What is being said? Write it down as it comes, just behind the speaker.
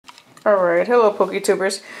Alright, hello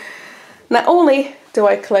PokeTubers. Not only do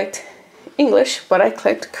I collect English, but I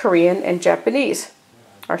collect Korean and Japanese.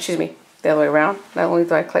 Or excuse me, the other way around. Not only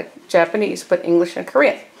do I collect Japanese, but English and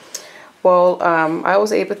Korean. Well, I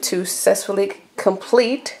was able to successfully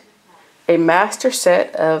complete a master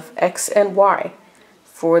set of X and Y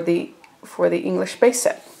for the English base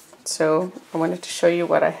set. So I wanted to show you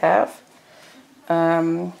what I have.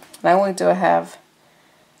 Not only do I have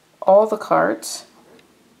all the cards,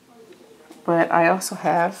 but I also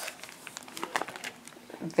have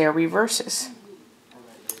their reverses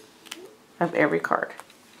of every card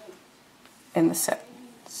in the set.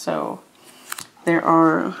 So there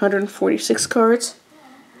are 146 cards,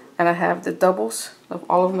 and I have the doubles of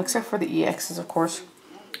all of them except for the EXs, of course.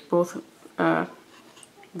 Both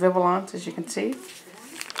Vivillons, as you can see.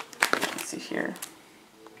 Let's see here.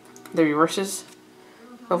 The reverses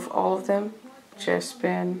of all of them.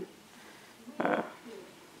 Chespin,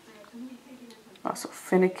 also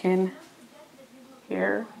Finnegan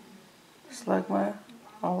here, Slugma,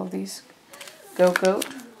 all of these. Go-Goat.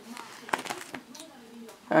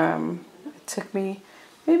 It took me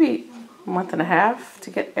maybe a month and a half to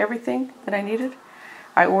get everything that I needed.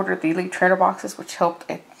 I ordered the Elite Trainer boxes, which helped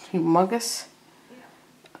humongous.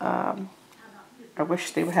 I wish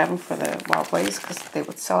they would have them for the Wild Blaze because they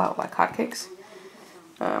would sell out like hotcakes.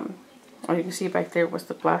 All you can see back there was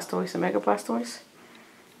the Blastoise and Mega Blastoise.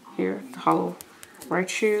 Here, the Holo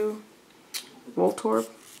Raichu, Voltorb,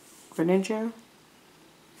 Greninja.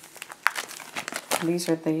 And these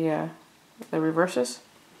are the reverses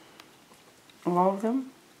of all of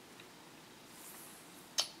them.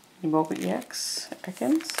 Emolga EX,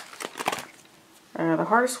 Ekans. The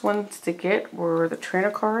hardest ones to get were the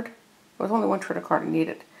trainer card. There was only one trainer card I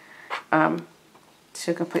needed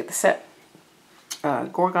to complete the set.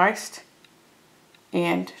 Gorgeist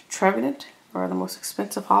and Trevenant are the most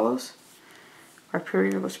expensive holos.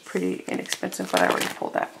 Rhyperior was pretty inexpensive, but I already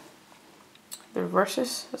pulled that. The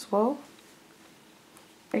reverses as well.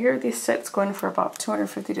 I hear these sets going for about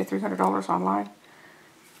 $250 to $300 online,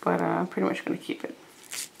 but I'm pretty much going to keep it.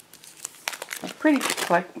 I'm pretty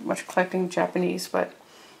much collecting Japanese, but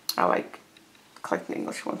I like collecting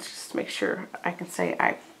English ones just to make sure I can say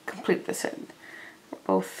I completed the set.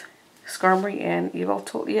 Both Skarmory and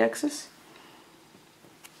Yveltal EXs.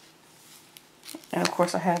 And of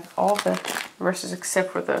course I have all the reverses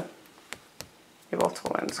except for the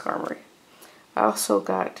Yveltal and Skarmory. I also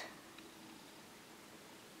got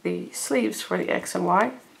the sleeves for the X and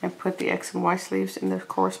Y and put the X and Y sleeves in the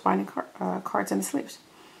corresponding cards in the sleeves.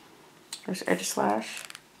 There's Edgeslash,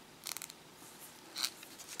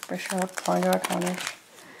 Bishop, Ponyard, Honor.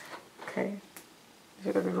 Okay,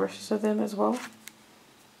 these are the reverses of them as well.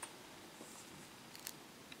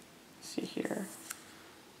 See here.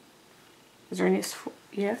 Is there any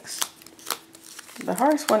EX? The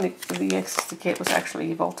hardest one of the EXs to get was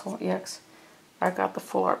actually Yveltal EX. I got the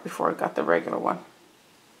full art before I got the regular one,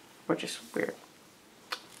 which is weird.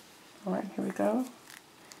 Alright, here we go.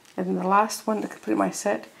 And then the last one to complete my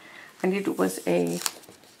set I needed was I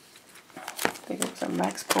think it was a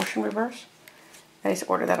Max Potion reverse. I just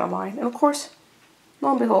ordered that online. And of course, lo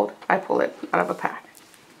and behold, I pull it out of a pack.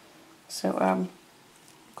 So,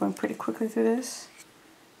 going pretty quickly through this.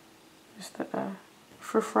 Just the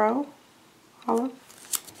Frufro holo.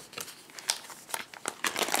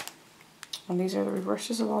 And these are the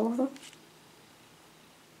reverses of all of them.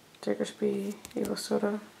 Diggersby,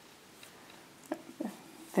 Evosoda.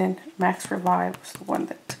 Then Max Revive was the one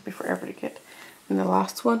that took me forever to get. And the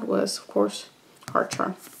last one was, of course, Heart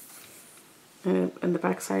Charm. And in the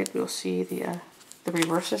back side, you'll see the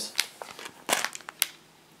reverses.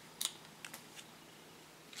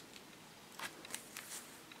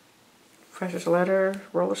 Precious Letter,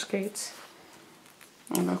 Roller Skates,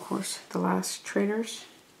 and of course the last trainers,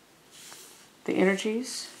 the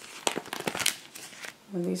energies,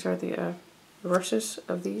 and these are the reverses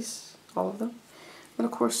of these, all of them, and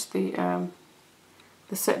of course the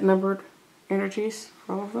set numbered energies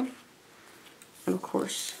for all of them, and of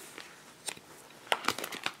course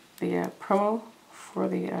the promo for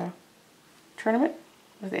the tournament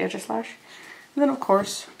with the Edgeslash, and then of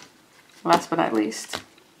course, last but not least,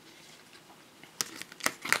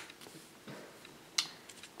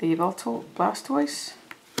 the Yveltal Blastoise,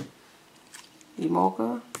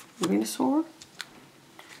 Emolga Venusaur,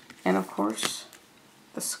 and of course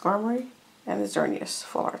the Skarmory and the Xerneas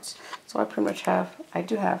full arts. So I pretty much have, I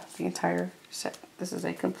do have the entire set. This is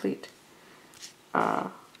a complete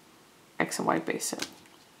X and Y base set.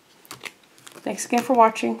 Thanks again for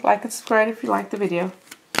watching. Like and subscribe if you liked the video.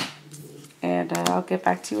 And I'll get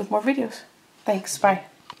back to you with more videos. Thanks, bye.